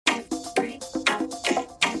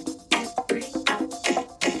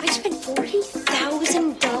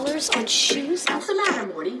shoes? What's the matter,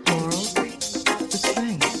 Morty? Laurel, the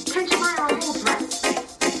spring. Can't you buy our whole dress?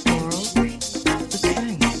 Laurel, the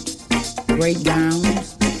spring. Great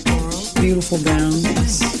gowns. Laurel, beautiful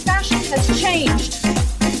gowns. Fashion has changed.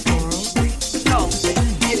 Laurel, No,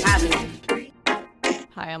 it hasn't.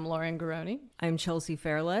 Hi, I'm Lauren Garoni. I'm Chelsea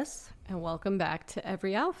Fairless. And welcome back to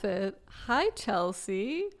Every Outfit. Hi,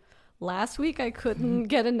 Chelsea. Last week I couldn't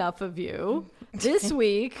get enough of you. This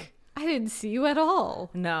week I didn't see you at all.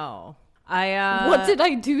 No. What did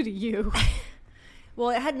I do to you?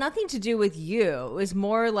 Well, it had nothing to do with you. It was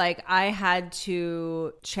more like I had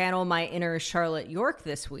to channel my inner Charlotte York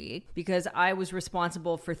this week because I was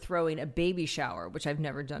responsible for throwing a baby shower, which I've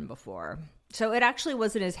never done before. So it actually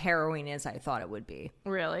wasn't as harrowing as I thought it would be.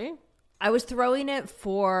 Really? I was throwing it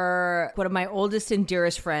for one of my oldest and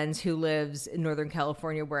dearest friends who lives in Northern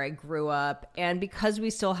California where I grew up. And because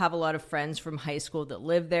we still have a lot of friends from high school that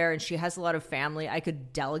live there and she has a lot of family, I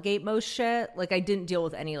could delegate most shit. Like I didn't deal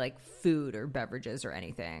with any like food or beverages or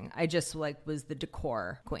anything. I just like was the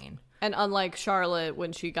decor queen. And unlike Charlotte,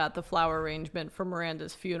 when she got the flower arrangement for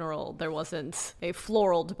Miranda's funeral, there wasn't a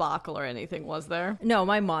floral debacle or anything, was there? No,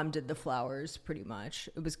 my mom did the flowers pretty much.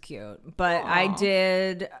 It was cute. But Aww. I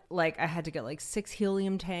did, like, I had to get like 6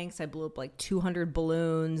 helium tanks. I blew up like 200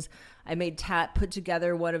 balloons. I made put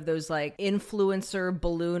together one of those like influencer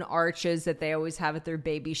balloon arches that they always have at their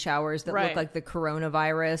baby showers that look like the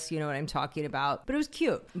coronavirus. You know what I'm talking about? But it was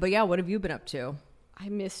cute. But yeah, what have you been up to? I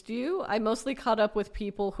missed you. I mostly caught up with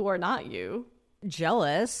people who are not you.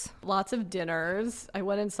 Jealous. Lots of dinners. I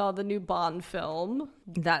went and saw the new Bond film.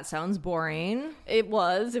 That sounds boring. It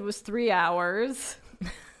was 3 hours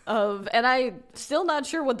and I'm still not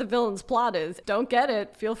sure what the villain's plot is. Don't get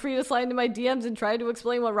it. Feel free to slide into my DMs and try to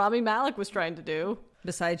explain what Rami Malek was trying to do.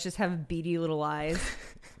 Besides just have beady little eyes.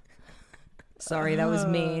 Sorry, that was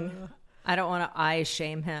mean. I don't want to eye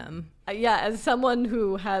shame him. Yeah, as someone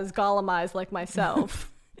who has Gollum eyes like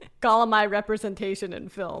myself, Gollum eye representation in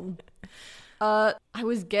film. I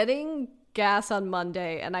was getting gas on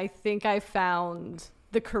Monday, and I think I found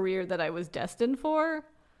the career that I was destined for.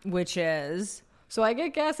 Which is? So I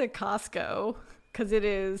get gas at Costco, because it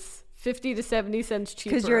is 50 to 70 cents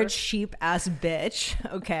cheaper. Because you're a cheap-ass bitch.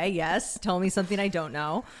 Okay, yes. Tell me something I don't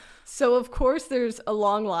know. So, of course, there's a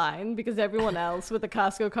long line because everyone else with a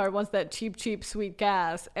Costco card wants that cheap, sweet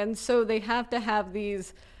gas. And so they have to have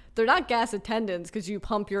these, they're not gas attendants because you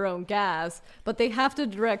pump your own gas, but they have to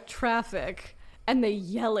direct traffic and they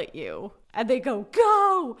yell at you. And they go,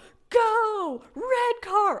 go, go, red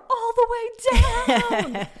car, all the way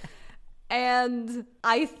down. And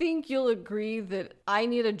I think you'll agree that I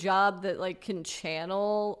need a job that like can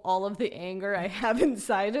channel all of the anger I have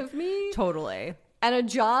inside of me. Totally. And a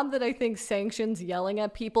job that I think sanctions yelling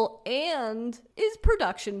at people and is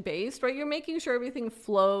production based, right? You're making sure everything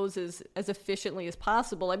flows as efficiently as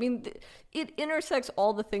possible. I mean, it intersects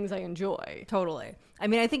all the things I enjoy. Totally. I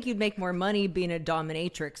mean, I think you'd make more money being a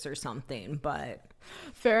dominatrix or something, but...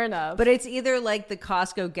 Fair enough. But it's either like the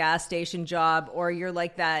Costco gas station job or you're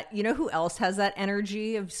like that. You know who else has that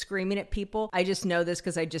energy of screaming at people? I just know this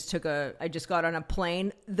because I just got on a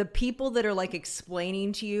plane. The people that are like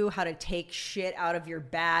explaining to you how to take shit out of your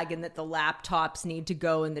bag and that the laptops need to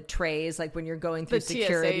go in the trays, like when you're going through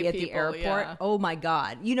security at the airport. Yeah. Oh my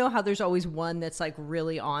God. You know how there's always one that's like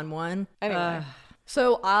really on one? Anyway.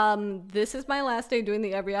 So this is my last day doing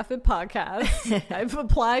the Every Outfit podcast. I've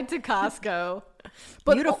applied to Costco.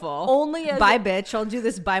 But beautiful. Only as bye, bitch. I'll do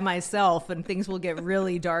this by myself and things will get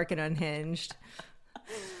really dark and unhinged.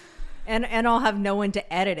 And I'll have no one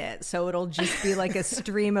to edit it. So it'll just be like a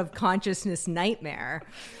stream of consciousness nightmare.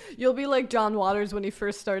 You'll be like John Waters when he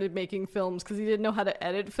first started making films because he didn't know how to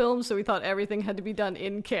edit films. So he thought everything had to be done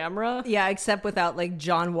in camera. Yeah, except without like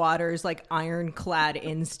John Waters' like ironclad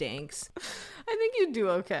instincts. I think you'd do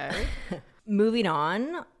okay. Moving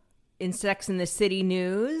on. In Sex and the City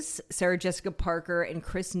news, Sarah Jessica Parker and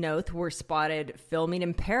Chris Noth were spotted filming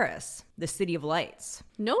in Paris, the City of Lights.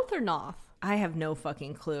 Noth or Noth? I have no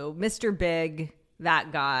fucking clue. Mr. Big,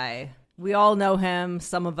 that guy. We all know him.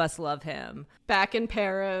 Some of us love him. Back in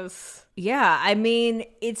Paris. Yeah, I mean,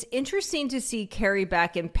 it's interesting to see Carrie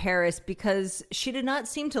back in Paris because she did not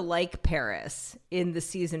seem to like Paris in the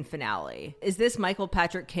season finale. Is this Michael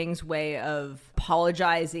Patrick King's way of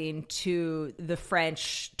apologizing to the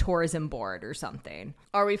French tourism board or something?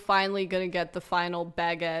 Are we finally going to get the final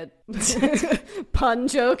baguette pun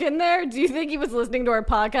joke in there? Do you think he was listening to our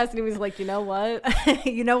podcast and he was like, you know what?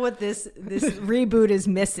 You know what this reboot is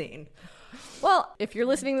missing? Well, if you're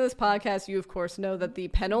listening to this podcast, you of course know that the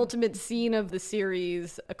penultimate scene of the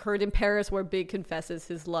series occurred in Paris where Big confesses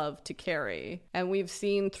his love to Carrie. And we've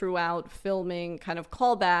seen throughout filming kind of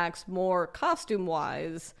callbacks, more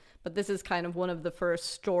costume-wise, but this is kind of one of the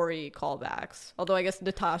first story callbacks. Although I guess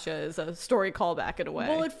Natasha is a story callback in a way.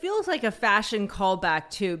 Well, it feels like a fashion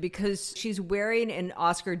callback too, because she's wearing an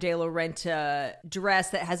Oscar de la Renta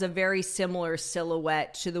dress that has a very similar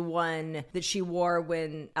silhouette to the one that she wore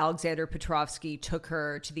when Alexander Petrovsky took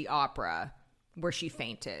her to the opera, where she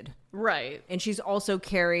fainted. Right. And she's also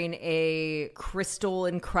carrying a crystal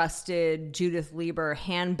encrusted Judith Lieber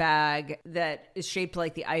handbag that is shaped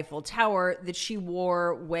like the Eiffel Tower that she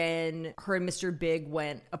wore when her and Mr. Big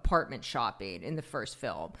went apartment shopping in the first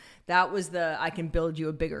film. That was the I can build you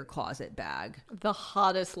a bigger closet bag. The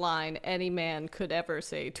hottest line any man could ever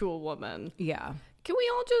say to a woman. Yeah. Can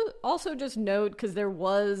we also just note, because there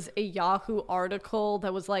was a Yahoo article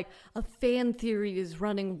that was like, a fan theory is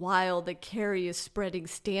running wild that Carrie is spreading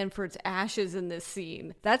Stanford's ashes in this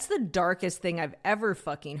scene. That's the darkest thing I've ever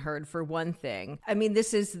fucking heard, for one thing. I mean,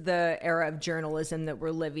 this is the era of journalism that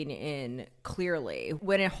we're living in, clearly.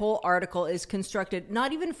 When a whole article is constructed,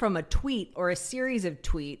 not even from a tweet or a series of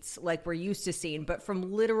tweets like we're used to seeing, but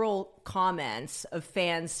from literal comments of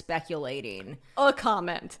fans speculating. A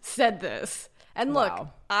comment said this. And look,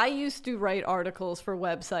 Wow. I used to write articles for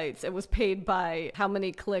websites. It was paid by how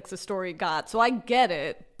many clicks a story got. So I get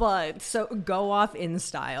it, but So go off in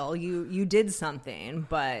style. You did something,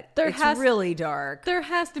 but it's really dark. there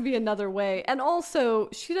has to be another way. And also,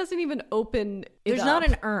 she doesn't even open it There's up. not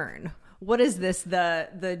an urn. What is this?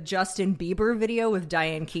 The Justin Bieber video with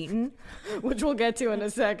Diane Keaton? Which we'll get to in a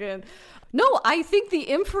second. No, I think the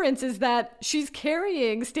inference is that she's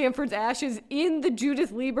carrying Stanford's ashes in the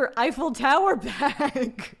Judith Lieber Eiffel Tower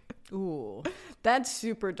bag. Ooh. That's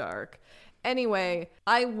super dark. Anyway,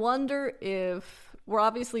 I wonder if we're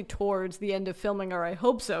obviously towards the end of filming, or I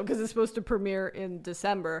hope so, because it's supposed to premiere in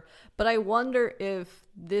December. But I wonder if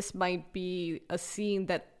this might be a scene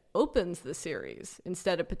that opens the series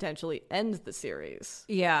instead of potentially ends the series.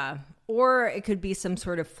 Yeah. Or it could be some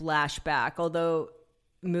sort of flashback, although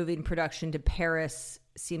moving production to Paris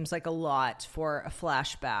seems like a lot for a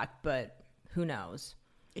flashback, but who knows?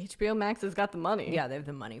 HBO Max has got the money. Yeah, they have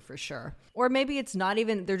the money for sure. Or maybe it's not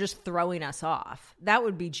even, they're just throwing us off. That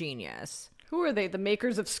would be genius. Who are they? The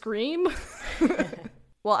makers of Scream?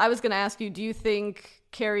 Well, I was going to ask you, do you think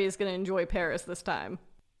Carrie is going to enjoy Paris this time?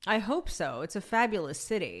 I hope so. It's a fabulous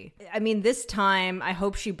city. I mean, this time, I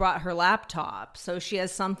hope she brought her laptop so she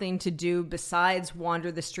has something to do besides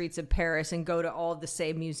wander the streets of Paris and go to all the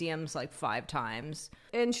same museums like 5 times.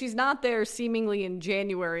 And she's not there seemingly in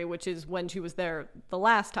January, which is when she was there the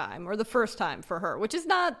last time, or the first time for her, which is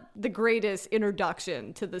not the greatest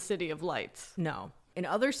introduction to the City of Lights. No. In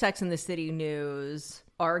other Sex and the City news,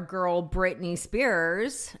 our girl Britney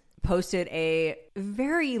Spears posted a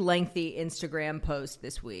very lengthy Instagram post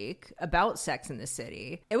this week about Sex and the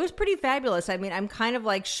City. It was pretty fabulous. I mean, I'm kind of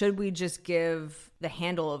like, should we just give the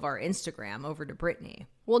handle of our Instagram over to Britney?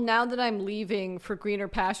 Well, now that I'm leaving for greener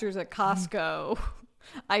pastures at Costco,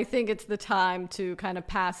 I think it's the time to kind of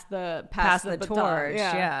pass the baton. torch.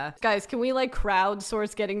 Yeah. Guys, can we like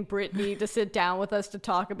crowdsource getting Britney to sit down with us to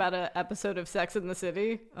talk about an episode of Sex and the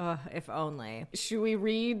City? If only. Should we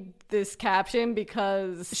read this caption?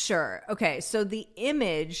 Because Sure. Okay, so the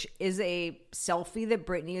image is a selfie that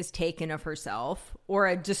Britney has taken of herself, or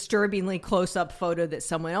a disturbingly close-up photo that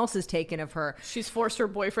someone else has taken of her. she's forced her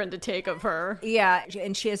boyfriend to take of her. Yeah,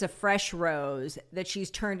 and she has a fresh rose that she's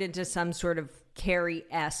turned into some sort of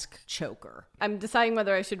Carrie-esque choker. I'm deciding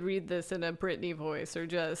whether I should read this in a Britney voice or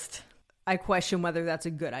just... I question whether that's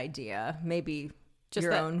a good idea. Maybe Just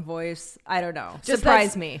your that- own voice. I don't know. Just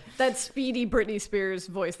Surprise that- me. That speedy Britney Spears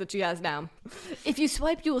voice that she has now. If you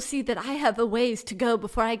swipe, you will see that I have a ways to go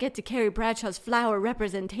before I get to Carrie Bradshaw's flower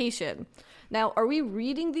representation. Now, are we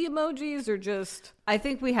reading the emojis or just... I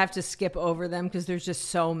think we have to skip over them because there's just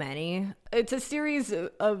so many. It's a series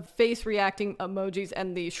of face reacting emojis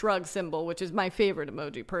and the shrug symbol, which is my favorite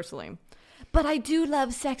emoji, personally. But I do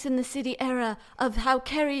love Sex and the City era of how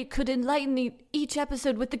Carrie could enlighten each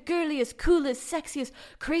episode with the girliest, coolest, sexiest,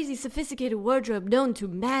 crazy, sophisticated wardrobe known to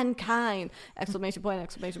mankind! Exclamation point,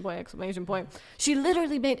 exclamation point, exclamation point. She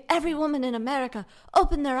literally made every woman in America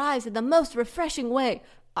open their eyes in the most refreshing way.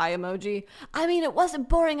 Eye emoji. I mean, it wasn't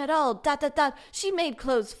boring at all. ... She made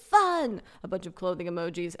clothes fun! A bunch of clothing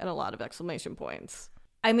emojis and a lot of exclamation points.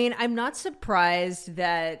 I mean, I'm not surprised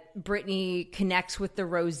that Britney connects with the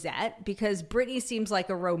rosette because Britney seems like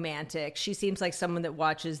a romantic. She seems like someone that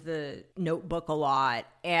watches The Notebook a lot.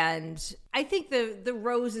 And I think the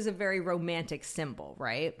rose is a very romantic symbol,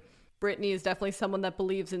 right? Brittany is definitely someone that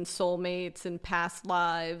believes in soulmates and past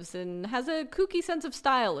lives and has a kooky sense of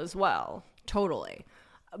style as well. Totally.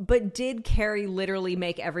 But did Carrie literally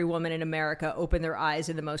make every woman in America open their eyes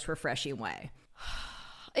in the most refreshing way?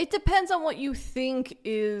 It depends on what you think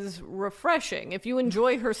is refreshing. If you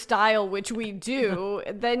enjoy her style, which we do,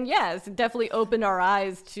 then yes, it definitely opened our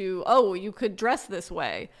eyes to, oh, you could dress this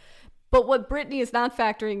way. But what Brittany is not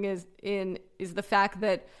factoring is the fact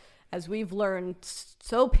that, as we've learned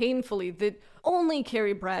so painfully, that only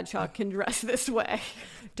Carrie Bradshaw can dress this way.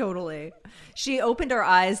 Totally. She opened our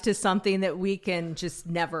eyes to something that we can just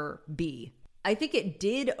never be. I think it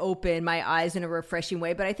did open my eyes in a refreshing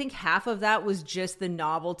way, but I think half of that was just the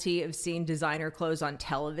novelty of seeing designer clothes on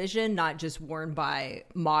television, not just worn by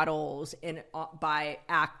models and by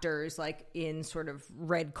actors like in sort of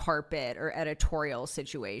red carpet or editorial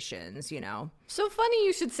situations, you know? So funny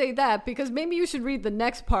you should say that, because maybe you should read the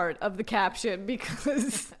next part of the caption,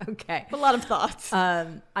 because okay, a lot of thoughts.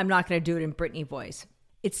 I'm not going to do it in Brittany voice.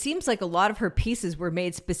 It seems like a lot of her pieces were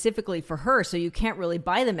made specifically for her, so you can't really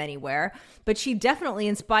buy them anywhere. But she definitely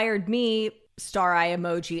inspired me, star eye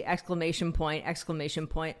emoji, exclamation point, exclamation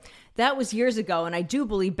point. That was years ago, and I do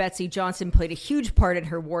believe Betsy Johnson played a huge part in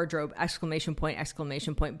her wardrobe, exclamation point,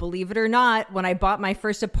 exclamation point. Believe it or not, when I bought my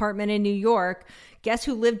first apartment in New York, guess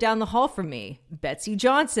who lived down the hall from me? Betsy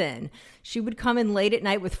Johnson. She would come in late at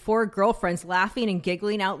night with 4 girlfriends laughing and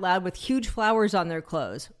giggling out loud with huge flowers on their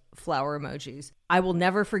clothes. Flower emojis. I will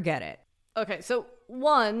never forget it. Okay, so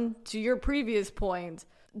one, to your previous point,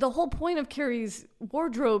 the whole point of Carrie's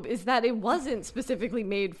wardrobe is that it wasn't specifically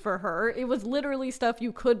made for her. It was literally stuff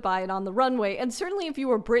you could buy it on the runway. And certainly if you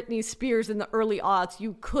were Britney Spears in the early aughts,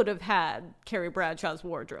 you could have had Carrie Bradshaw's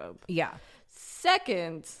wardrobe. Yeah.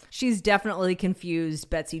 Second, she's definitely confused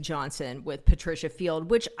Betsy Johnson with Patricia Field,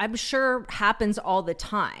 which I'm sure happens all the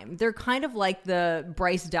time. They're kind of like the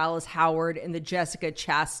Bryce Dallas Howard and the Jessica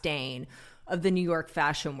Chastain of the New York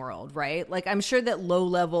fashion world, right? Like, I'm sure that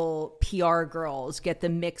low-level PR girls get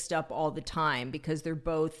them mixed up all the time because they're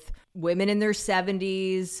both women in their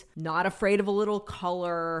 70s, not afraid of a little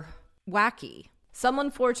color, wacky. Some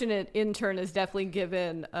unfortunate intern is definitely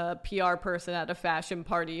given a PR person at a fashion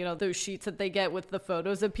party, you know, those sheets that they get with the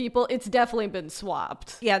photos of people. It's definitely been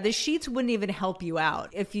swapped. Yeah, the sheets wouldn't even help you out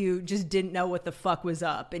if you just didn't know what the fuck was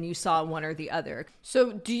up and you saw one or the other.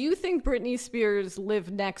 So do you think Britney Spears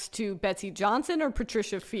lived next to Betsy Johnson or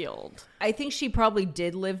Patricia Field? I think she probably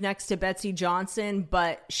did live next to Betsy Johnson,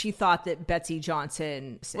 but she thought that Betsy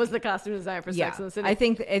Johnson was the costume designer for Sex and the City. I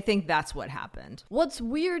think that's what happened. What's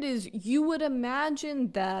weird is you would imagine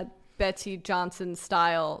that Betsy Johnson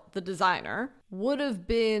style, the designer, would have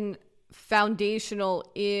been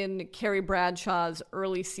foundational in Carrie Bradshaw's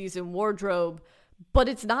early season wardrobe, but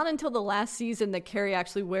it's not until the last season that Carrie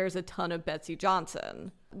actually wears a ton of Betsy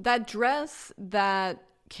Johnson. That dress that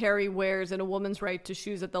Carrie wears in A Woman's Right to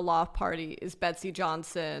Shoes at the Loft Party is Betsy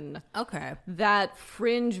Johnson. Okay. That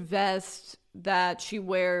fringe vest that she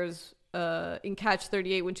wears in Catch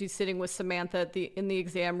 38 when she's sitting with Samantha in the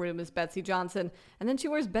exam room is Betsy Johnson. And then she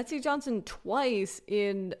wears Betsy Johnson twice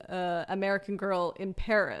in American Girl in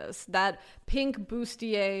Paris. That pink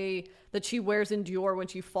bustier that she wears in Dior when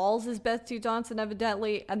she falls is Betsy Johnson,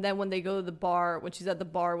 evidently. And then when they go to the bar, when she's at the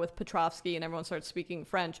bar with Petrovsky and everyone starts speaking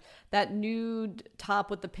French, that nude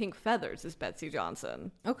top with the pink feathers is Betsy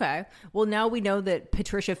Johnson. Okay. Well, now we know that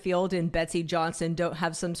Patricia Field and Betsy Johnson don't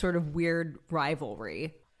have some sort of weird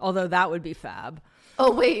rivalry. Although that would be fab.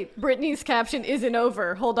 Oh, wait. Brittany's caption isn't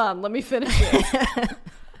over. Hold on. Let me finish it.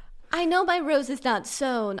 I know my rose is not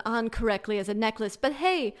sewn on correctly as a necklace, but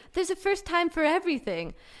hey, there's a first time for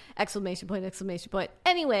everything. Exclamation point, exclamation point.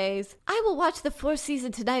 Anyways, I will watch the 4th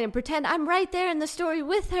season tonight and pretend I'm right there in the story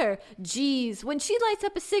with her. Geez, when she lights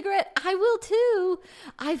up a cigarette, I will too.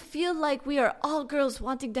 I feel like we are all girls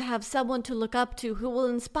wanting to have someone to look up to who will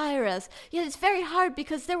inspire us. Yet it's very hard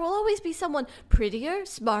because there will always be someone prettier,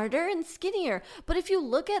 smarter, and skinnier. But if you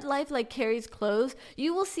look at life like Carrie's clothes,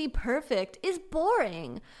 you will see perfect is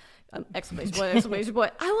boring. Exclamation point, exclamation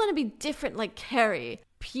point. I want to be different like Carrie.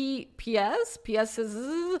 P.S. says,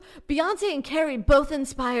 Beyonce and Carrie both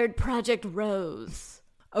inspired Project Rose.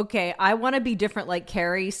 Okay, I want to be different like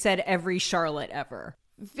Carrie, said every Charlotte ever.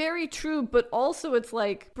 Very true, but also it's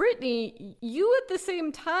like, Britney, you at the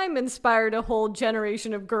same time inspired a whole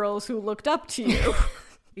generation of girls who looked up to you.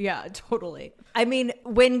 Yeah, totally. I mean,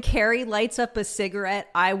 when Carrie lights up a cigarette,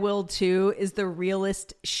 I will too, is the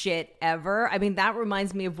realest shit ever. I mean, that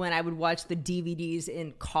reminds me of when I would watch the DVDs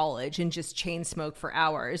in college and just chain smoke for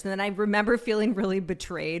hours. And then I remember feeling really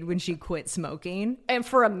betrayed when she quit smoking. And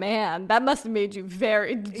for a man, that must have made you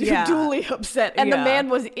very duly upset. And the man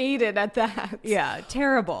was aided at that. Yeah,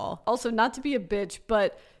 terrible. Also, not to be a bitch,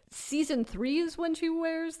 but season 3 is when she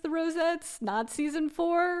wears the rosettes, not season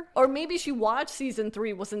 4. Or maybe she watched season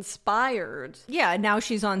 3, was inspired. Yeah, now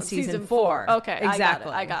she's on season 4. Okay,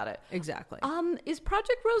 exactly. I got it. Exactly. Is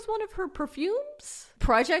Project Rose one of her perfumes?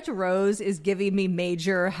 Project Rose is giving me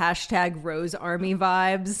major #Rose Army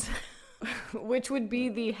vibes. Which would be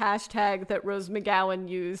the hashtag that Rose McGowan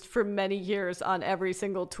used for many years on every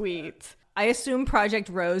single tweet. I assume Project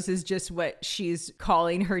Rose is just what she's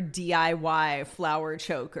calling her DIY flower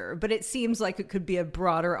choker, but it seems like it could be a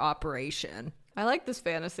broader operation. I like this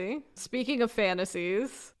fantasy. Speaking of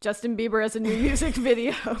fantasies, Justin Bieber has a new music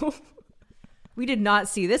video. We did not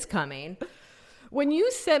see this coming. When you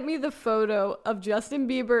sent me the photo of Justin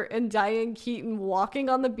Bieber and Diane Keaton walking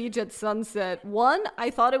on the beach at sunset, one,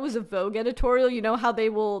 I thought it was a Vogue editorial. You know how they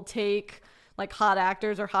will take like hot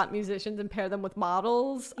actors or hot musicians and pair them with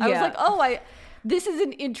models? I was like, this is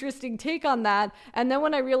an interesting take on that. And then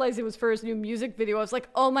when I realized it was for his new music video, I was like,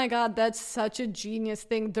 oh my God, that's such a genius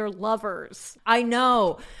thing. They're lovers. I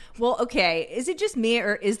know. Well, okay. Is it just me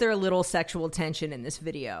or is there a little sexual tension in this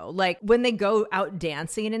video? Like when they go out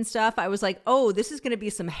dancing and stuff, I was like, oh, this is going to be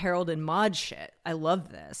some Harold and Maude shit. I love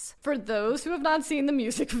this. For those who have not seen the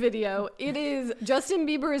music video, it is Justin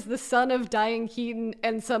Bieber is the son of Diane Keaton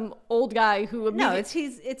and some old guy who... No,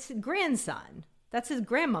 it's grandson. That's his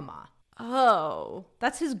grandmama. Oh,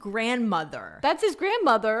 that's his grandmother. That's his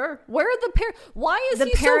grandmother. Where are the parents? Why is the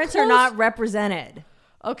he parents so close? Are not represented?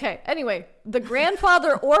 Okay. Anyway, the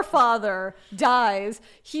grandfather or father dies.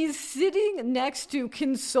 He's sitting next to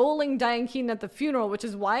consoling Diane Keaton at the funeral, which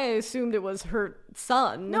is why I assumed it was her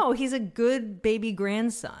son. No, he's a good baby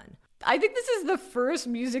grandson. I think this is the first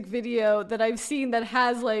music video that I've seen that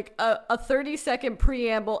has like a 30-second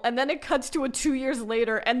preamble and then it cuts to a 2 years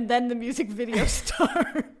later and then the music video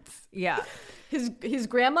starts. Yeah. His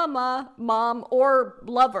grandmama, mom, or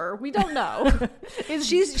lover, we don't know.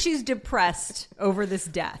 She's depressed over this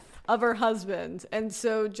death of her husband. And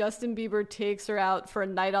so Justin Bieber takes her out for a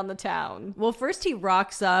night on the town. Well, first he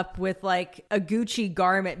rocks up with like a Gucci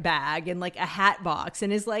garment bag and like a hat box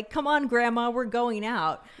and is like, come on, grandma, we're going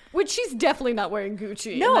out. Which she's definitely not wearing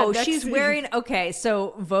Gucci. No, she's wearing... Okay,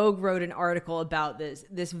 so Vogue wrote an article about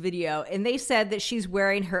this video, and they said that she's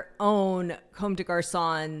wearing her own Comme des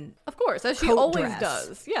Garçons. Of course, as she always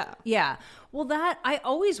does. Yeah. Yeah. Well, I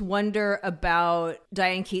always wonder about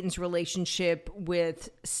Diane Keaton's relationship with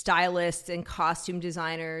stylists and costume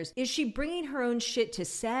designers. Is she bringing her own shit to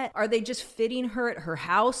set? Are they just fitting her at her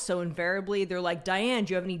house? So invariably, they're like, Diane,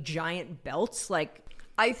 do you have any giant belts? Like...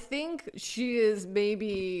 I think she is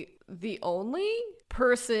maybe the only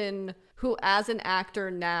person who, as an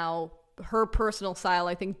actor now, her personal style,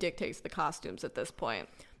 I think, dictates the costumes at this point.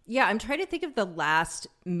 Yeah, I'm trying to think of the last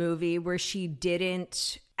movie where she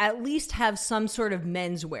didn't at least have some sort of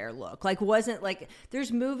menswear look. Like, wasn't like,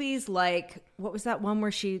 there's movies like, what was that one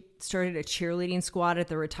where she started a cheerleading squad at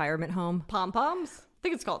the retirement home? Pom-Poms? I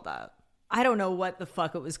think it's called that. I don't know what the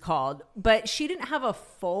fuck it was called, but she didn't have a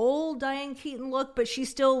full Diane Keaton look, but she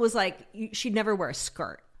still was like, she'd never wear a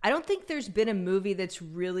skirt. I don't think there's been a movie that's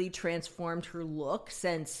really transformed her look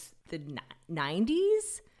since the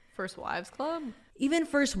 90s. First Wives Club? Even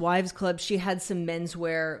First Wives Club, she had some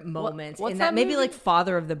menswear moments. What's in that maybe movie? like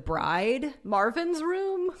Father of the Bride. Marvin's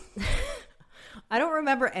Room? I don't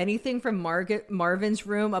remember anything from Marvin's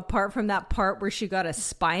Room apart from that part where she got a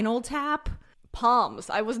spinal tap. Palms.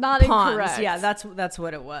 I was not incorrect. Yeah, that's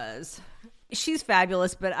what it was. She's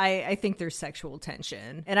fabulous, but I think there's sexual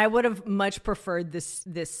tension, and I would have much preferred this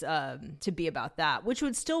to be about that, which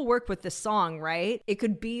would still work with the song, right? It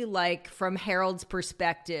could be like from Harold's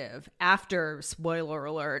perspective after, spoiler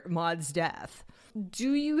alert, Maude's death.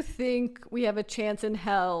 Do you think we have a chance in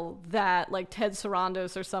hell that like Ted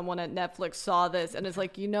Sarandos or someone at Netflix saw this and is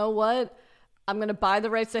like, you know what? I'm going to buy the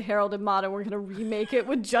rights to Harold and Maude and we're going to remake it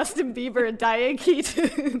with Justin Bieber and Diane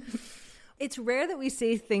Keaton. It's rare that we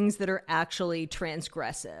see things that are actually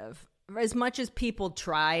transgressive. As much as people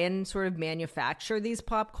try and sort of manufacture these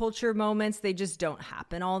pop culture moments, they just don't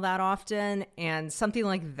happen all that often. And something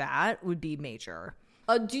like that would be major.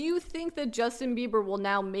 Do you think that Justin Bieber will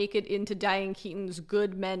now make it into Diane Keaton's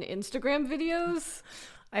Good Men Instagram videos?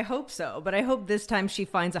 I hope so, but I hope this time she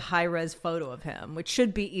finds a high-res photo of him, which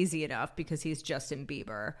should be easy enough because he's Justin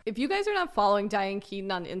Bieber. If you guys are not following Diane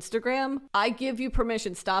Keaton on Instagram, I give you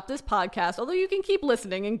permission. Stop this podcast, although you can keep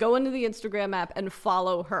listening, and go into the Instagram app and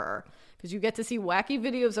follow her. Because you get to see wacky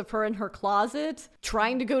videos of her in her closet,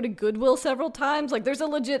 trying to go to Goodwill several times. Like, there's a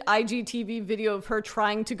legit IGTV video of her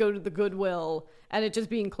trying to go to the Goodwill and it just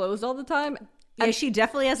being closed all the time. Yeah, she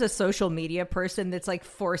definitely has a social media person that's like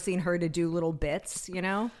forcing her to do little bits, you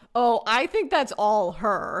know? Oh, I think that's all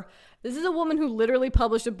her. This is a woman who literally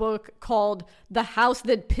published a book called The House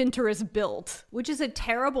That Pinterest Built. Which is a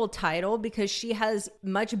terrible title because she has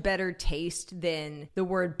much better taste than the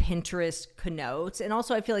word Pinterest connotes. And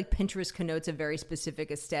also I feel like Pinterest connotes a very specific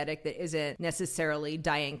aesthetic that isn't necessarily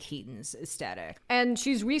Diane Keaton's aesthetic. And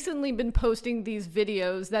she's recently been posting these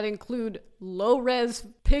videos that include low-res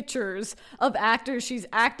pictures of actors she's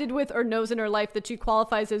acted with or knows in her life that she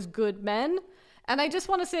qualifies as good men. And I just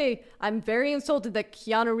want to say, I'm very insulted that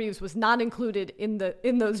Keanu Reeves was not included in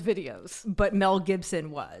those videos. But Mel Gibson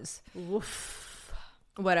was. Oof.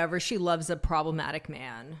 Whatever, she loves a problematic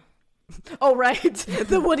man. Oh, right.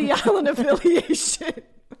 The Woody Allen affiliation.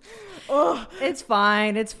 Oh. It's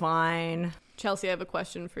fine, it's fine. Chelsea, I have a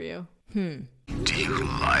question for you. Do you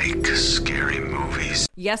like scary movies?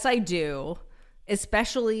 Yes, I do.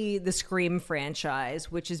 Especially the Scream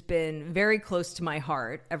franchise, which has been very close to my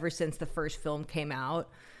heart ever since the first film came out.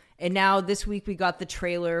 And now this week we got the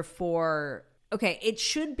trailer for, okay, it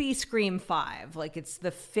should be Scream 5. Like, it's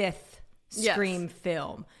the fifth Scream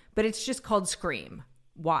film, but it's just called Scream.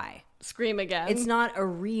 Why? Scream again. It's not a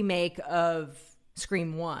remake of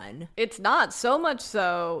Scream 1. It's not, so much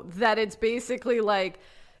so that it's basically like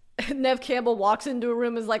Nev Campbell walks into a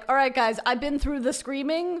room and is like, all right, guys, I've been through the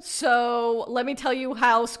screaming, so let me tell you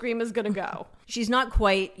how Scream is going to go. She's not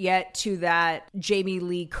quite yet to that Jamie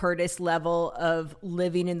Lee Curtis level of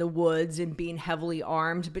living in the woods and being heavily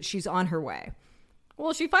armed, but she's on her way.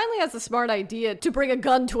 Well, she finally has a smart idea to bring a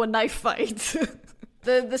gun to a knife fight.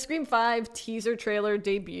 The Scream 5 teaser trailer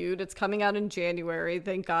debuted. It's coming out in January.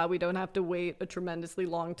 Thank God we don't have to wait a tremendously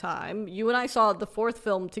long time. You and I saw the fourth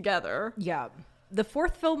film together. Yeah. The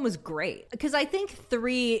fourth film was great because I think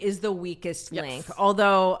 3 is the weakest Yes. link,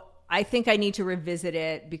 although I think I need to revisit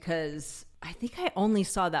it because I think I only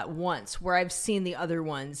saw that once, where I've seen the other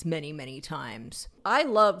ones many, many times. I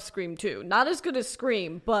love Scream 2. Not as good as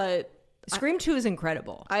Scream, but Scream 2 is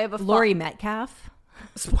incredible. I have a Laurie Metcalf.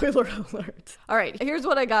 spoiler alert. All right, here's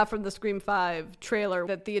what I got from the Scream 5 trailer,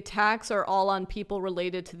 that the attacks are all on people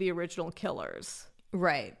related to the original killers.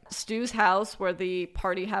 Right. Stu's house, where the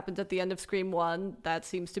party happens at the end of Scream 1, that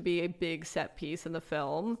seems to be a big set piece in the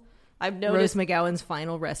film. I've noticed Rose McGowan's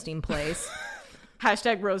final resting place.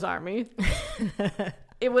 hashtag Rose Army.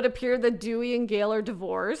 It would appear that Dewey and Gail are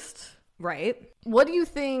divorced. Right. What do you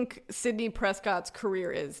think Sidney Prescott's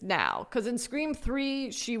career is now? Because in Scream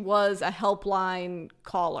 3, she was a helpline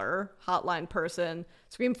caller, hotline person.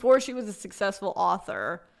 Scream 4, she was a successful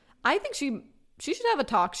author. I think she should have a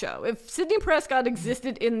talk show. If Sidney Prescott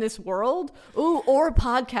existed in this world, or a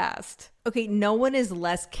podcast. Okay, no one is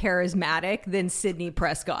less charismatic than Sidney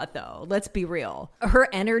Prescott, though. Let's be real. Her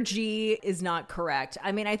energy is not correct.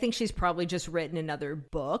 I mean, I think she's probably just written another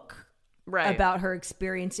book about her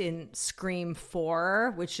experience in Scream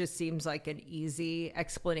 4, which just seems like an easy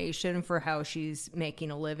explanation for how she's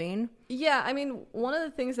making a living. Yeah, I mean, one of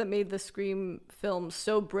the things that made the Scream film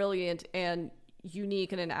so brilliant and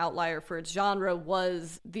unique and an outlier for its genre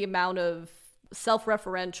was the amount of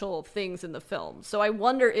self-referential things in the film. So I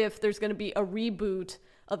wonder if there's going to be a reboot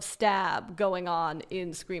of Stab going on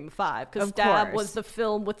in Scream 5, because Stab was the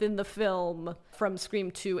film within the film from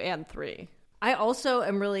Scream 2 and 3. I also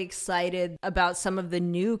am really excited about some of the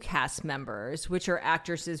new cast members, which are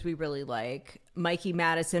actresses we really like. Mikey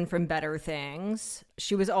Madison from Better Things.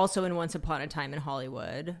 She was also in Once Upon a Time in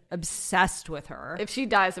Hollywood. Obsessed with her. If she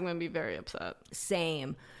dies, I'm going to be very upset.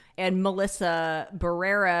 Same. And Melissa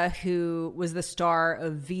Barrera, who was the star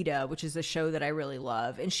of Vita, which is a show that I really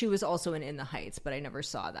love. And she was also in The Heights, but I never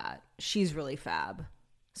saw that. She's really fab.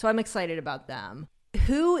 So I'm excited about them.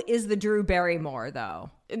 Who is the Drew Barrymore,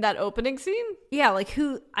 though? In that opening scene? Yeah, like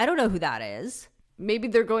who? I don't know who that is. Maybe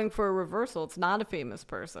they're going for a reversal. It's not a famous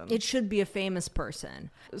person. It should be a famous person.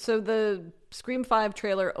 So the Scream 5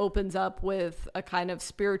 trailer opens up with a kind of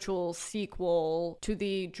spiritual sequel to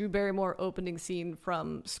the Drew Barrymore opening scene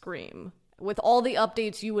from Scream, with all the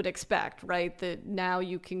updates you would expect, right? That now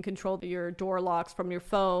you can control your door locks from your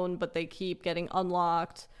phone, but they keep getting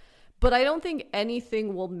unlocked. But I don't think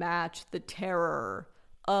anything will match the terror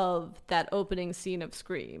of that opening scene of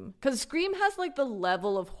Scream. Because Scream has like the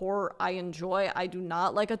level of horror I enjoy. I do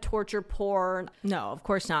not like a torture porn. No, of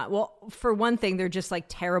course not. Well, for one thing, they're just like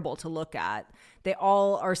terrible to look at. They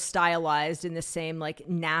all are stylized in the same like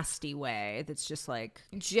nasty way. That's just like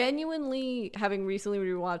Genuinely, having recently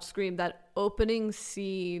rewatched Scream, that opening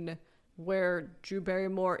scene where Drew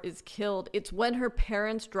Barrymore is killed, it's when her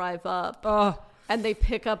parents drive up. And they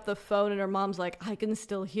pick up the phone and her mom's like, I can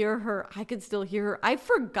still hear her. I can still hear her. I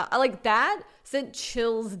forgot. Like, that sent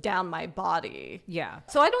chills down my body. Yeah.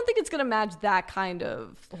 So I don't think it's going to match that kind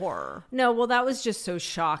of horror. No, well, that was just so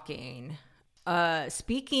shocking.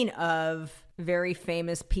 Speaking of very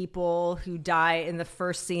famous people who die in the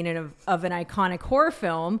first scene of an iconic horror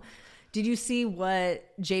film, did you see what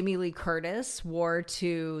Jamie Lee Curtis wore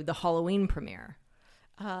to the Halloween premiere?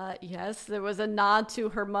 Yes, there was a nod to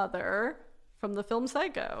her mother from the film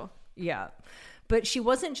Psycho. Yeah. But she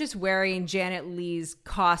wasn't just wearing Janet Leigh's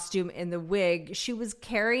costume and the wig. She was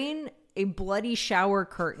carrying a bloody shower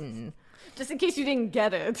curtain. Just in case you didn't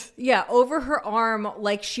get it. Yeah, over her arm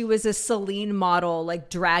like she was a Celine model,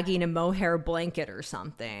 like dragging a mohair blanket or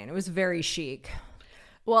something. It was very chic.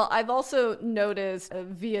 Well, I've also noticed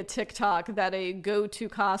via TikTok that a go-to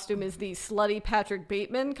costume is the slutty Patrick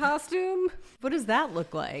Bateman costume. What does that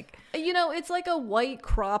look like? You know, it's like a white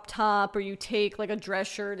crop top, or you take like a dress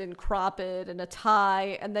shirt and crop it, and a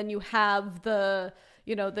tie, and then you have the,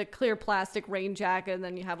 you know, the clear plastic rain jacket, and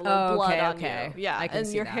then you have a little blood on you. Yeah, I can and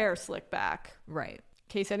see your that. hair slicked back. Right. In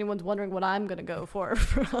case anyone's wondering what I'm going to go for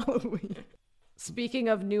Halloween. Speaking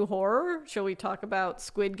of new horror, shall we talk about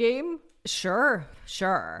Squid Game? Sure.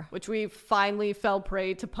 Which we finally fell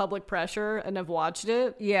prey to public pressure and have watched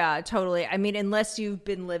it. Yeah, totally. I mean, unless you've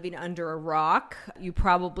been living under a rock, you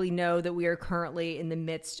probably know that we are currently in the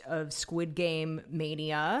midst of Squid Game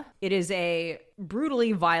mania. It is a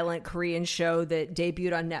brutally violent Korean show that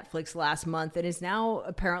debuted on Netflix last month and is now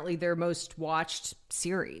apparently their most watched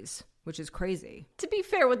series, which is crazy. To be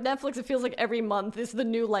fair, with Netflix, it feels like every month is the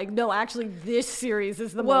new, like, no, actually, this series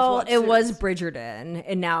is the most Well, watched it series. was Bridgerton,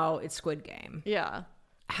 and now it's Squid Game. Yeah.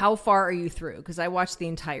 How far are you through? Because I watched the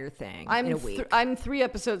entire thing in a week. I'm 3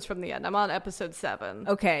 episodes from the end. I'm on episode 7.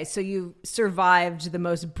 Okay, so you survived the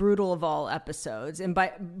most brutal of all episodes. And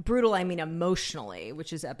by brutal, I mean emotionally,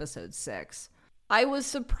 which is episode 6. I was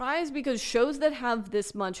surprised because shows that have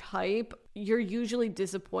this much hype, you're usually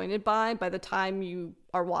disappointed by the time you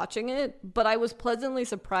are watching it. But I was pleasantly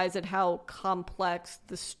surprised at how complex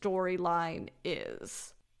the storyline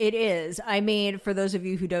is. It is. I mean, for those of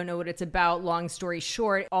you who don't know what it's about, long story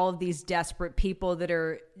short, all of these desperate people that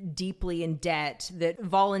are deeply in debt that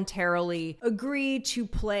voluntarily agree to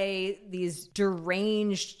play these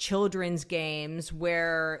deranged children's games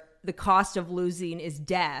where the cost of losing is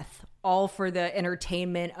death, all for the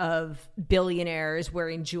entertainment of billionaires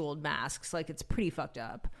wearing jeweled masks. Like, it's pretty fucked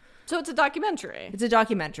up. So it's a documentary. It's a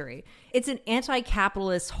documentary. It's an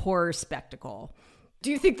anti-capitalist horror spectacle. Do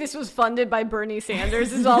you think this was funded by Bernie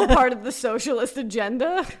Sanders? Is all part of the socialist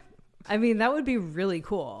agenda? I mean, that would be really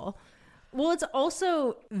cool. Well, it's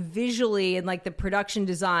also visually, and like the production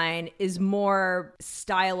design is more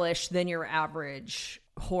stylish than your average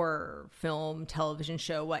horror film, television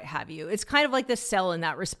show, what have you. It's kind of like The Cell in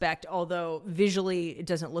that respect, although visually it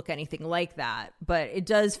doesn't look anything like that. But it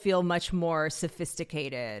does feel much more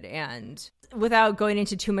sophisticated. And without going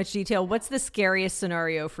into too much detail, what's the scariest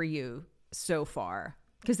scenario for you so far?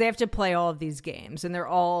 Because they have to play all of these games and they're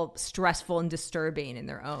all stressful and disturbing in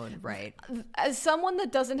their own right. As someone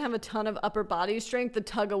that doesn't have a ton of upper body strength, the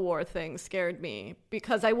tug-of-war thing scared me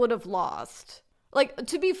because I would have lost. Like,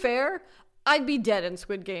 to be fair, I'd be dead in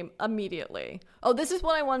Squid Game immediately. Oh, this is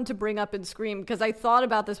what I wanted to bring up in Scream because I thought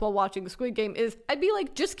about this while watching Squid Game is I'd be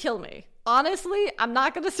like, just kill me. Honestly, I'm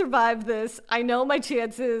not going to survive this. I know my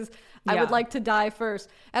chances. I would like to die first.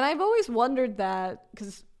 And I've always wondered that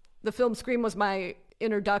because the film Scream was my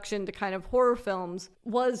introduction to kind of horror films,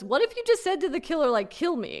 was what if you just said to the killer, like,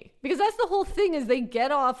 kill me? Because that's the whole thing, is they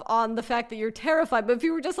get off on the fact that you're terrified. But if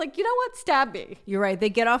you were just like, you know what, stab me. You're right. They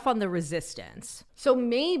get off on the resistance. So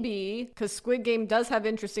maybe, because Squid Game does have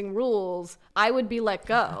interesting rules, I would be let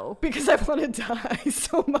go because I want to die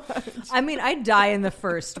so much. I mean, I'd die in the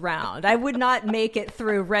first round. I would not make it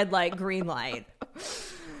through red light, green light.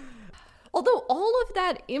 Although all of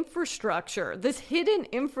that infrastructure, this hidden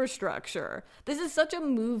infrastructure, this is such a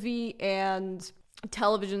movie and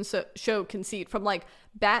television show conceit, from like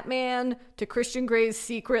Batman to Christian Grey's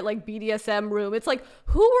secret like BDSM room. It's like,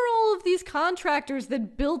 who were all of these contractors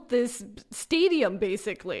that built this stadium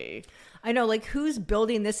basically? I know, like, who's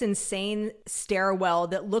building this insane stairwell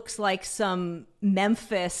that looks like some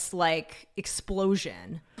Memphis like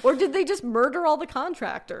explosion? Or did they just murder all the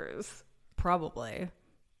contractors? Probably.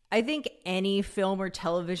 I think any film or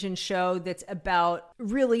television show that's about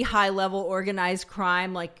really high level organized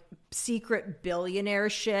crime, like secret billionaire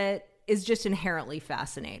shit, is just inherently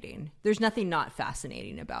fascinating. There's nothing not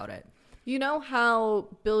fascinating about it. You know how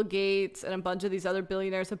Bill Gates and a bunch of these other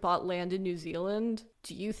billionaires have bought land in New Zealand?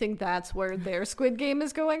 Do you think that's where their Squid Game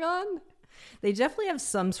is going on? They definitely have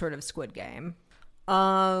some sort of Squid Game.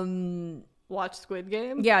 Watch Squid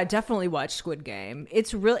Game? Yeah, definitely watch Squid Game.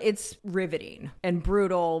 It's riveting and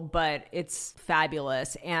brutal, but it's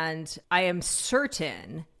fabulous. And I am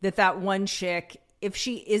certain that one chick, if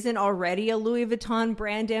she isn't already a Louis Vuitton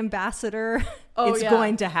brand ambassador, it's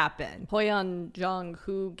going to happen. Hoyeon Jung,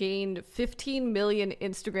 who gained 15 million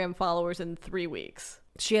Instagram followers in 3 weeks.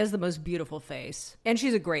 She has the most beautiful face. And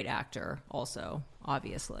she's a great actor also,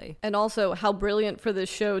 obviously. And also, how brilliant for this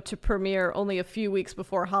show to premiere only a few weeks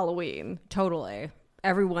before Halloween. Totally.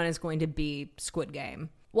 Everyone is going to be Squid Game.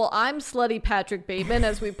 Well, I'm slutty Patrick Bateman,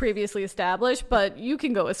 as we previously established, but you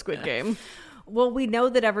can go with Squid Game. Well, we know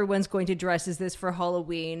that everyone's going to dress as this for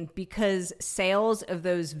Halloween because sales of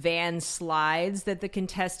those Van slides that the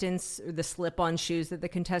contestants, or the slip-on shoes that the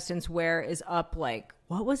contestants wear, is up like,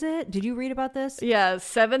 what was it? Did you read about this? Yeah,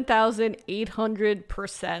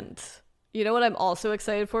 7,800%. You know what I'm also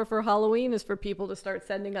excited for Halloween is for people to start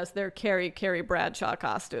sending us their Carrie Bradshaw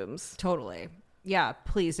costumes. Totally. Yeah,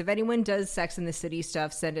 please. If anyone does Sex and the City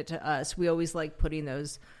stuff, send it to us. We always like putting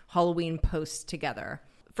those Halloween posts together.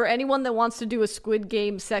 For anyone that wants to do a Squid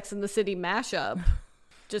Game Sex and the City mashup,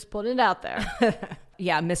 just put it out there.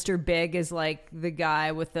 Yeah, Mr. Big is like the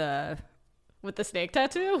guy with the snake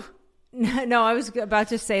tattoo? No, I was about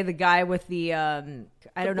to say the guy with the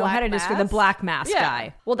I don't know how to describe the black mask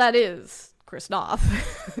guy. Well, that is Chris Noth.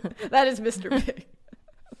 That is Mr. Big.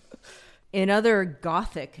 In other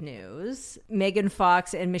gothic news, Megan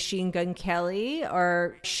Fox and Machine Gun Kelly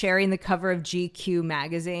are sharing the cover of GQ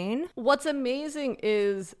magazine. What's amazing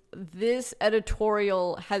is this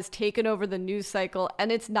editorial has taken over the news cycle, and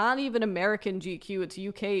it's not even American GQ, it's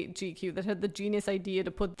UK GQ that had the genius idea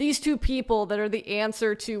to put these two people that are the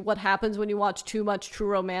answer to what happens when you watch too much True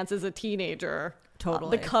Romance as a teenager.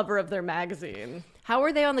 Totally. The cover of their magazine. How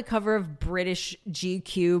are they on the cover of British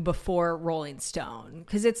GQ before Rolling Stone?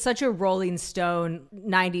 Because it's such a Rolling Stone,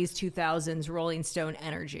 90s, 2000s Rolling Stone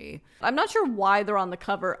energy. I'm not sure why they're on the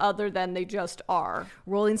cover other than they just are.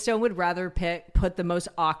 Rolling Stone would rather put the most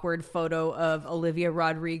awkward photo of Olivia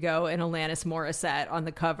Rodrigo and Alanis Morissette on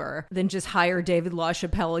the cover than just hire David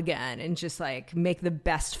LaChapelle again and just like make the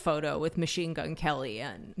best photo with Machine Gun Kelly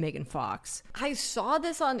and Megan Fox. I saw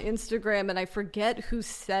this on Instagram and I forget who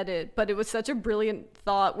said it, but it was such a brilliant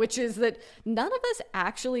thought, which is that none of us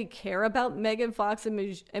actually care about Megan Fox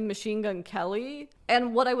and Machine Gun Kelly.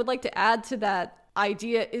 And what I would like to add to that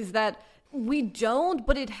idea is that we don't,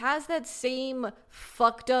 but it has that same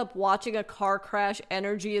fucked up watching a car crash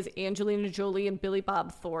energy as Angelina Jolie and Billy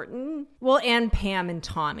Bob Thornton. Well, and Pam and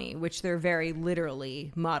Tommy, which they're very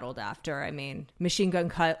literally modeled after. I mean, Machine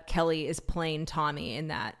Gun Kelly is playing Tommy in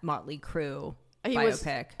that Motley Crue biopic. Was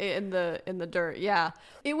in the dirt. Yeah,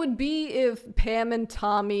 it would be if Pam and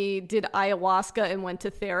Tommy did ayahuasca and went to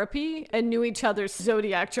therapy and knew each other's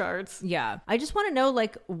zodiac charts. Yeah, I just want to know,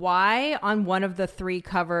 like, why on one of the 3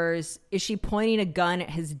 covers is she pointing a gun at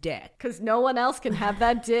his dick? Because no one else can have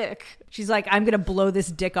that dick. She's like, I'm gonna blow this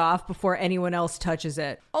dick off before anyone else touches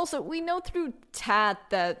it. Also, we know through Tat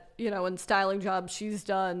that, you know, in styling jobs she's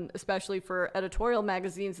done, especially for editorial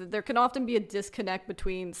magazines, that there can often be a disconnect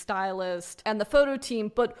between stylist and the photo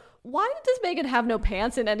team. But why does Megan have no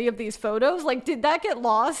pants in any of these photos? Like, did that get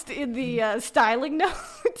lost in the styling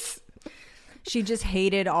notes? She just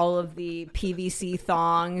hated all of the PVC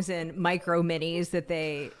thongs and micro minis that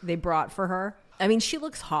they brought for her. I mean, she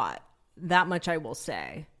looks hot. That much I will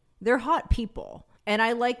say. They're hot people. And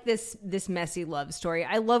I like this messy love story.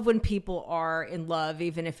 I love when people are in love,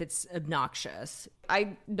 even if it's obnoxious.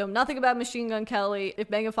 I know nothing about Machine Gun Kelly.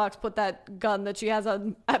 If Megan Fox put that gun that she has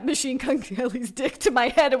on at Machine Gun Kelly's dick to my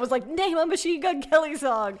head, it was like, name a Machine Gun Kelly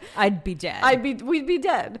song, I'd be dead. We'd be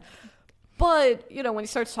dead. But, you know, when he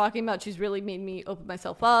starts talking about she's really made me open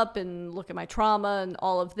myself up and look at my trauma and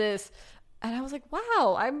all of this, and I was like,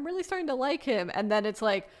 wow, I'm really starting to like him. And then it's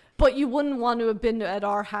like, but you wouldn't want to have been at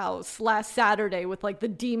our house last Saturday with like the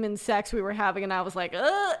demon sex we were having. And I was like,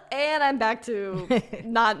 and I'm back to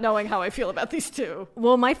not knowing how I feel about these two.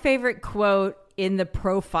 Well, my favorite quote in the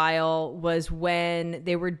profile was when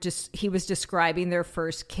he was describing their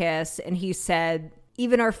first kiss, and he said,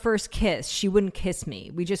 even our first kiss, she wouldn't kiss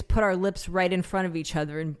me. We just put our lips right in front of each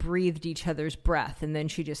other and breathed each other's breath, and then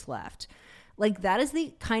she just left. Like, that is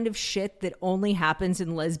the kind of shit that only happens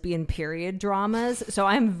in lesbian period dramas. So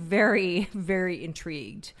I'm very, very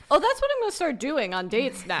intrigued. Oh, that's what I'm going to start doing on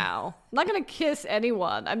dates now. I'm not going to kiss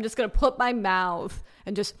anyone. I'm just going to put my mouth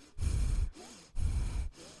and just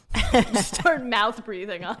start mouth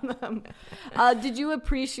breathing on them. Did you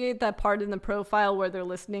appreciate that part in the profile where they're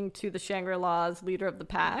listening to the Shangri-La's Leader of the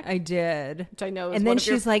Pack? I did. Which I know is and then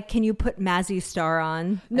she's like, can you put Mazzy Star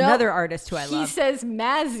on? No, another artist who I love. He says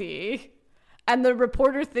Mazzy, and the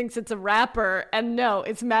reporter thinks it's a rapper, and no,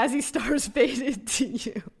 it's Mazzy Star's Faded to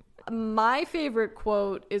You. My favorite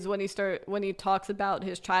quote is when he talks about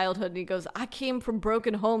his childhood, and he goes, I came from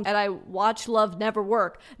broken homes and I watched love never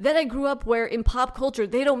work. Then I grew up where in pop culture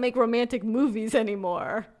they don't make romantic movies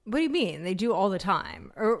anymore. What do you mean? They do all the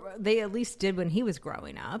time. Or they at least did when he was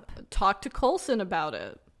growing up. Talk to Coulson about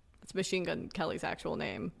it. It's Machine Gun Kelly's actual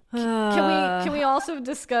name. Can we also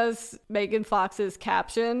discuss Megan Fox's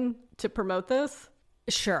caption to promote this?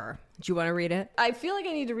 Sure. Do you want to read it? I feel like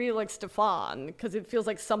I need to read it like Stefan, because it feels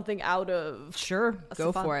like something out of... Sure,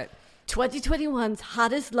 go Stefan. for it. 2021's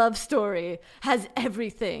hottest love story has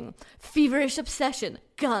everything. Feverish obsession,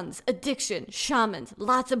 guns, addiction, shamans,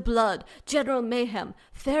 lots of blood, general mayhem,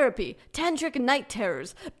 therapy, tantric night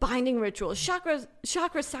terrors, binding rituals,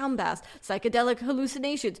 chakra sound baths, psychedelic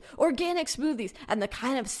hallucinations, organic smoothies, and the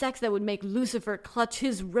kind of sex that would make Lucifer clutch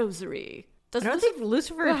his rosary. I don't think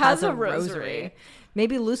Lucifer has a rosary.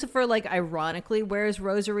 Maybe Lucifer, like, ironically wears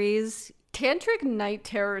rosaries. Tantric night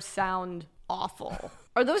terrors sound awful.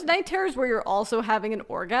 Are those night terrors where you're also having an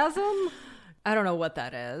orgasm? I don't know what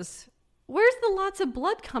that is. Where's the lots of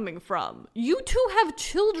blood coming from? You two have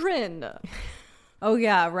children. Oh,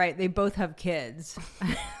 yeah, right. They both have kids.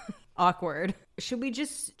 Awkward. Should we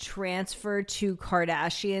just transfer to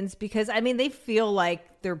Kardashians? Because, I mean, they feel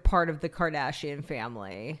like they're part of the Kardashian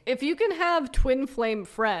family. If you can have twin flame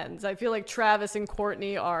friends, I feel like Travis and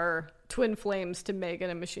Kourtney are twin flames to Megan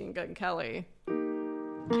and Machine Gun Kelly.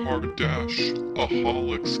 Kardashians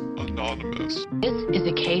Anonymous. This is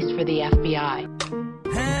a case for the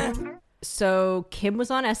FBI. So Kim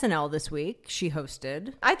was on SNL this week. She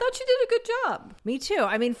hosted. I thought she did a good job. Me too.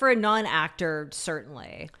 I mean, for a non-actor,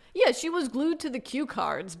 certainly. Yeah, she was glued to the cue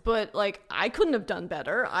cards, but like I couldn't have done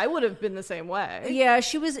better. I would have been the same way. Yeah,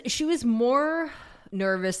 she was more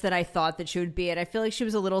nervous than I thought that she would be, and I feel like she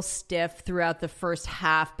was a little stiff throughout the first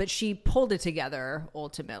half, but she pulled it together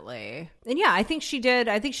ultimately. And yeah, I think she did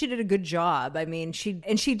a good job. I mean, she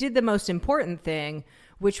did the most important thing,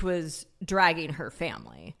 which was dragging her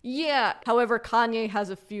family. Yeah. However, Kanye has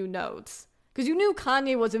a few notes. Because you knew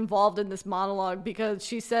Kanye was involved in this monologue because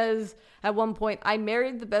she says at one point, I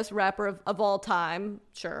married the best rapper of all time,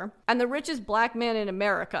 sure, and the richest black man in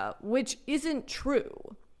America, which isn't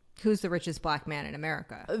true. Who's the richest black man in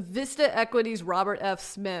America? Vista Equity's Robert F.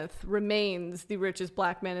 Smith remains the richest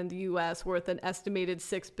black man in the U.S., worth an estimated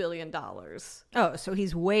 $6 billion. Oh, so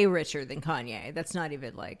he's way richer than Kanye. That's not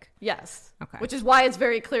even like... Yes. Okay. Which is why it's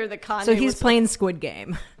very clear that Kanye So he's playing Squid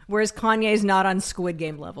Game, whereas Kanye's not on Squid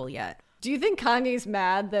Game level yet. Do you think Kanye's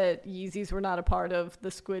mad that Yeezys were not a part of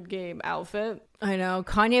the Squid Game outfit? I know.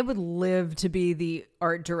 Kanye would live to be the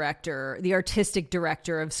artistic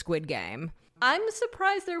director of Squid Game. I'm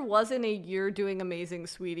surprised there wasn't a You're Doing Amazing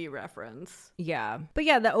Sweetie reference. Yeah. But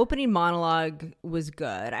yeah, the opening monologue was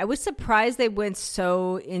good. I was surprised they went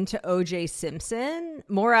so into O.J. Simpson,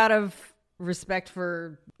 more out of respect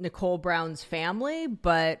for Nicole Brown's family,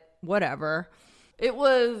 but whatever. It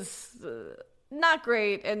was not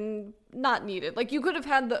great and not needed. Like, you could have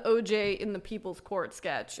had the O.J. in the People's Court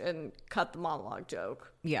sketch and cut the monologue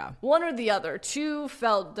joke. Yeah. One or the other. Two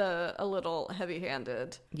felt a little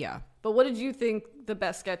heavy-handed. Yeah. But what did you think the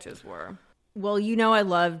best sketches were? Well, you know I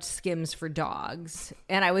loved Skims for Dogs,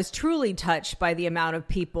 and I was truly touched by the amount of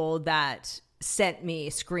people that sent me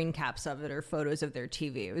screen caps of it or photos of their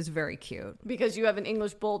TV. It was very cute. Because you have an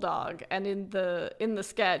English bulldog, and in the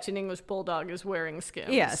sketch, an English bulldog is wearing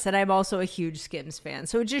Skims. Yes, and I'm also a huge Skims fan,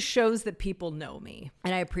 so it just shows that people know me,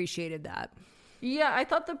 and I appreciated that. Yeah, I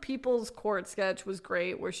thought the People's Court sketch was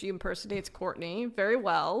great where she impersonates Courtney very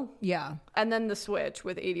well. Yeah. And then the switch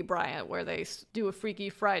with Adie Bryant where they do a Freaky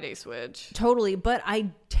Friday switch. Totally, but I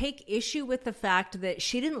take issue with the fact that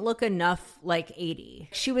she didn't look enough like 80.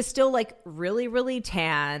 She was still like really, really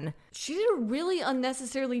tan. She did a really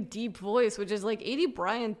unnecessarily deep voice, which is like Adie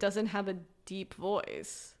Bryant doesn't have a deep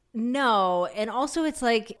voice. No, and also it's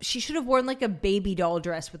like she should have worn like a baby doll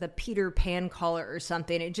dress with a Peter Pan collar or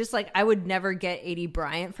something. It just like I would never get Adie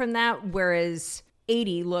Bryant from that, whereas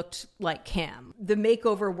 80 looked like Kim. The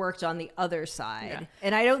makeover worked on the other side. Yeah.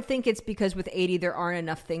 And I don't think it's because with 80 there aren't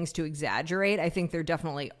enough things to exaggerate. I think there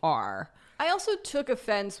definitely are. I also took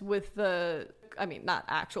offense with not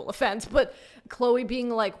actual offense, but Chloe being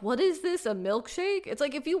like, what is this, a milkshake? It's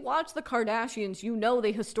like, if you watch the Kardashians, you know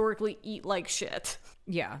they historically eat like shit.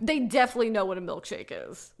 Yeah. They definitely know what a milkshake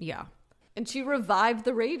is. Yeah. And she revived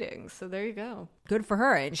the ratings, so there you go. Good for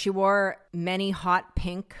her. And she wore many hot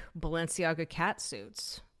pink Balenciaga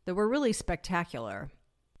catsuits that were really spectacular.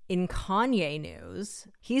 In Kanye news,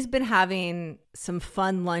 he's been having some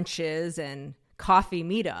fun lunches and coffee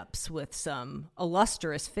meetups with some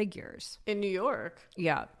illustrious figures. In New York.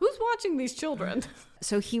 Yeah. Who's watching these children?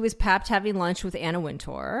 So he was papped having lunch with Anna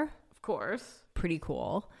Wintour. Of course. Pretty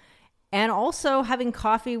cool. And also having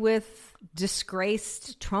coffee with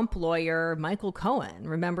disgraced Trump lawyer Michael Cohen.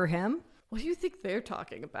 Remember him? What do you think they're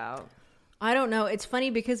talking about? I don't know. It's funny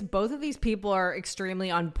because both of these people are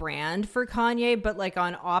extremely on brand for Kanye, but like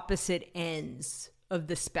on opposite ends of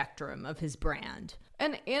the spectrum of his brand.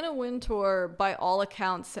 And Anna Wintour, by all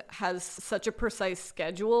accounts, has such a precise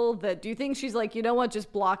schedule that do you think she's like, you know what,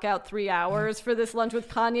 just block out 3 hours for this lunch with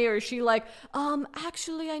Kanye? Or is she like,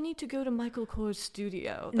 actually, I need to go to Michael Kors'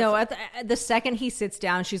 studio? No, at the second he sits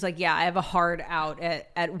down, she's like, yeah, I have a hard out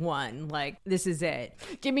at 1. Like, this is it.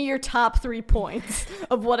 Give me your top 3 points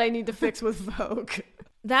of what I need to fix with Vogue.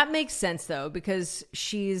 That makes sense, though, because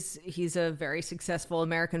he's a very successful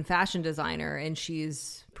American fashion designer, and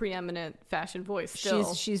she's preeminent fashion voice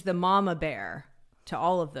still. She's the mama bear to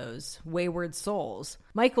all of those wayward souls.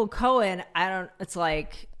 Michael Cohen, it's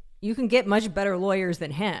like you can get much better lawyers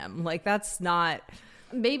than him. Like, that's not.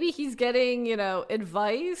 Maybe he's getting,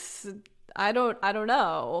 advice. I don't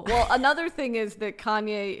know. Well, another thing is that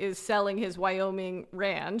Kanye is selling his Wyoming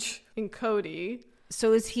ranch in Cody.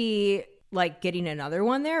 So is he like getting another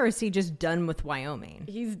one there, or is he just done with Wyoming?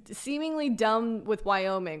 He's seemingly done with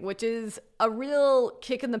Wyoming, which is a real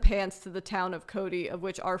kick in the pants to the town of Cody, of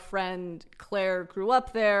which our friend Claire grew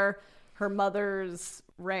up there. Her mother's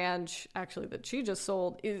ranch, actually, that she just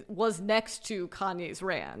sold, was next to Kanye's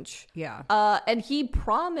ranch. Yeah. And he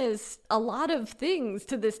promised a lot of things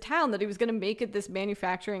to this town, that he was going to make it this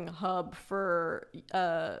manufacturing hub for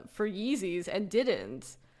Yeezys, and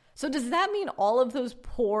didn't. So does that mean all of those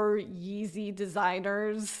poor Yeezy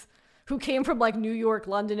designers who came from like New York,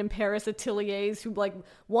 London, and Paris ateliers, who like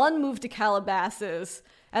one moved to Calabasas,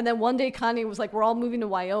 and then one day Kanye was like, we're all moving to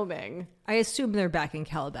Wyoming? I assume they're back in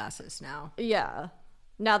Calabasas now. Yeah.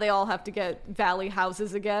 Now they all have to get valley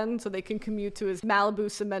houses again so they can commute to his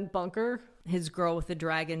Malibu cement bunker. His girl with the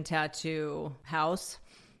dragon tattoo house.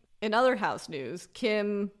 In other house news,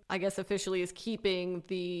 Kim, I guess officially is keeping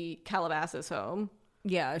the Calabasas home.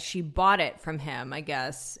 Yeah, she bought it from him, I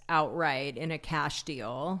guess, outright in a cash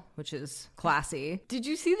deal, which is classy. Did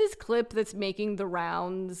you see this clip that's making the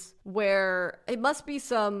rounds where it must be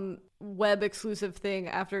some web exclusive thing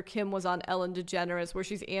after Kim was on Ellen DeGeneres, where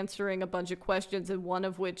she's answering a bunch of questions, and one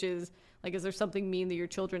of which is like, is there something mean that your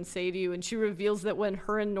children say to you? And she reveals that when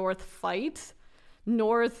her and North fight,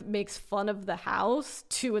 North makes fun of the house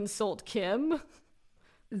to insult Kim.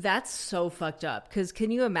 That's so fucked up. Because can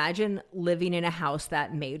you imagine living in a house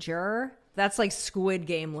that major? That's like Squid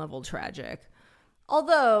Game level tragic.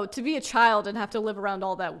 Although, to be a child and have to live around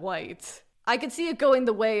all that white, I could see it going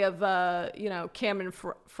the way of, Cameron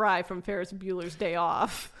Fry from Ferris Bueller's Day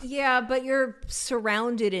Off. Yeah, but you're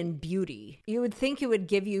surrounded in beauty. You would think it would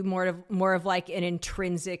give you more of like an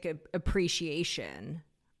intrinsic appreciation.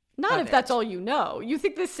 Not if that's all you know. You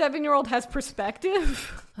think this 7-year-old has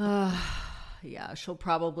perspective? Yeah, she'll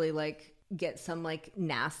probably like get some like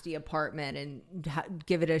nasty apartment and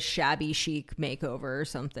give it a shabby chic makeover or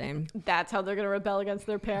something. That's how they're going to rebel against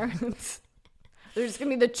their parents. They're just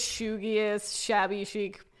going to be the chuggiest, shabby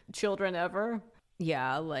chic children ever.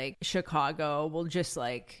 Yeah, like Chicago will just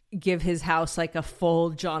like give his house like a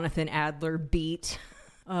full Jonathan Adler beat.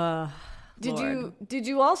 Did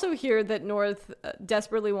you also hear that North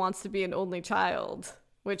desperately wants to be an only child?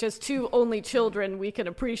 Which, as 2 only children, we can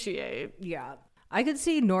appreciate. Yeah. I could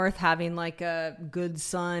see North having like a good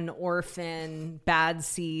son, orphan, bad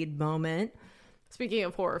seed moment. Speaking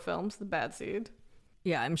of horror films, The Bad Seed.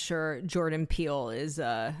 Yeah, I'm sure Jordan Peele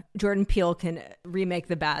can remake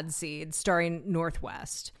The Bad Seed starring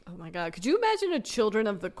Northwest. Oh my God. Could you imagine a Children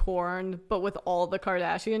of the Corn, but with all the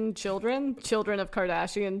Kardashian children? Children of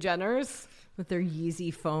Kardashian Jenners? With their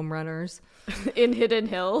Yeezy foam runners. In Hidden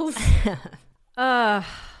Hills?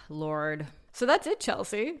 Lord. So that's it,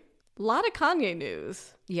 Chelsea. A lot of Kanye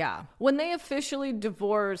news. Yeah. When they officially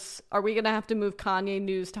divorce, are we going to have to move Kanye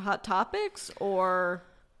news to Hot Topics, or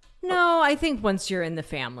No, I think once you're in the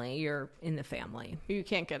family, you're in the family. you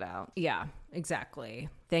can't get out? Yeah, exactly.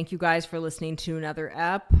 Thank you guys for listening to another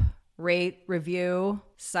ep. Rate, review,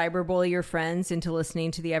 cyberbully your friends into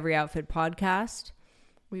listening to the Every Outfit podcast.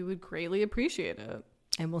 We would greatly appreciate it.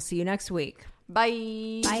 And we'll see you next week.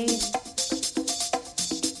 Bye. Bye.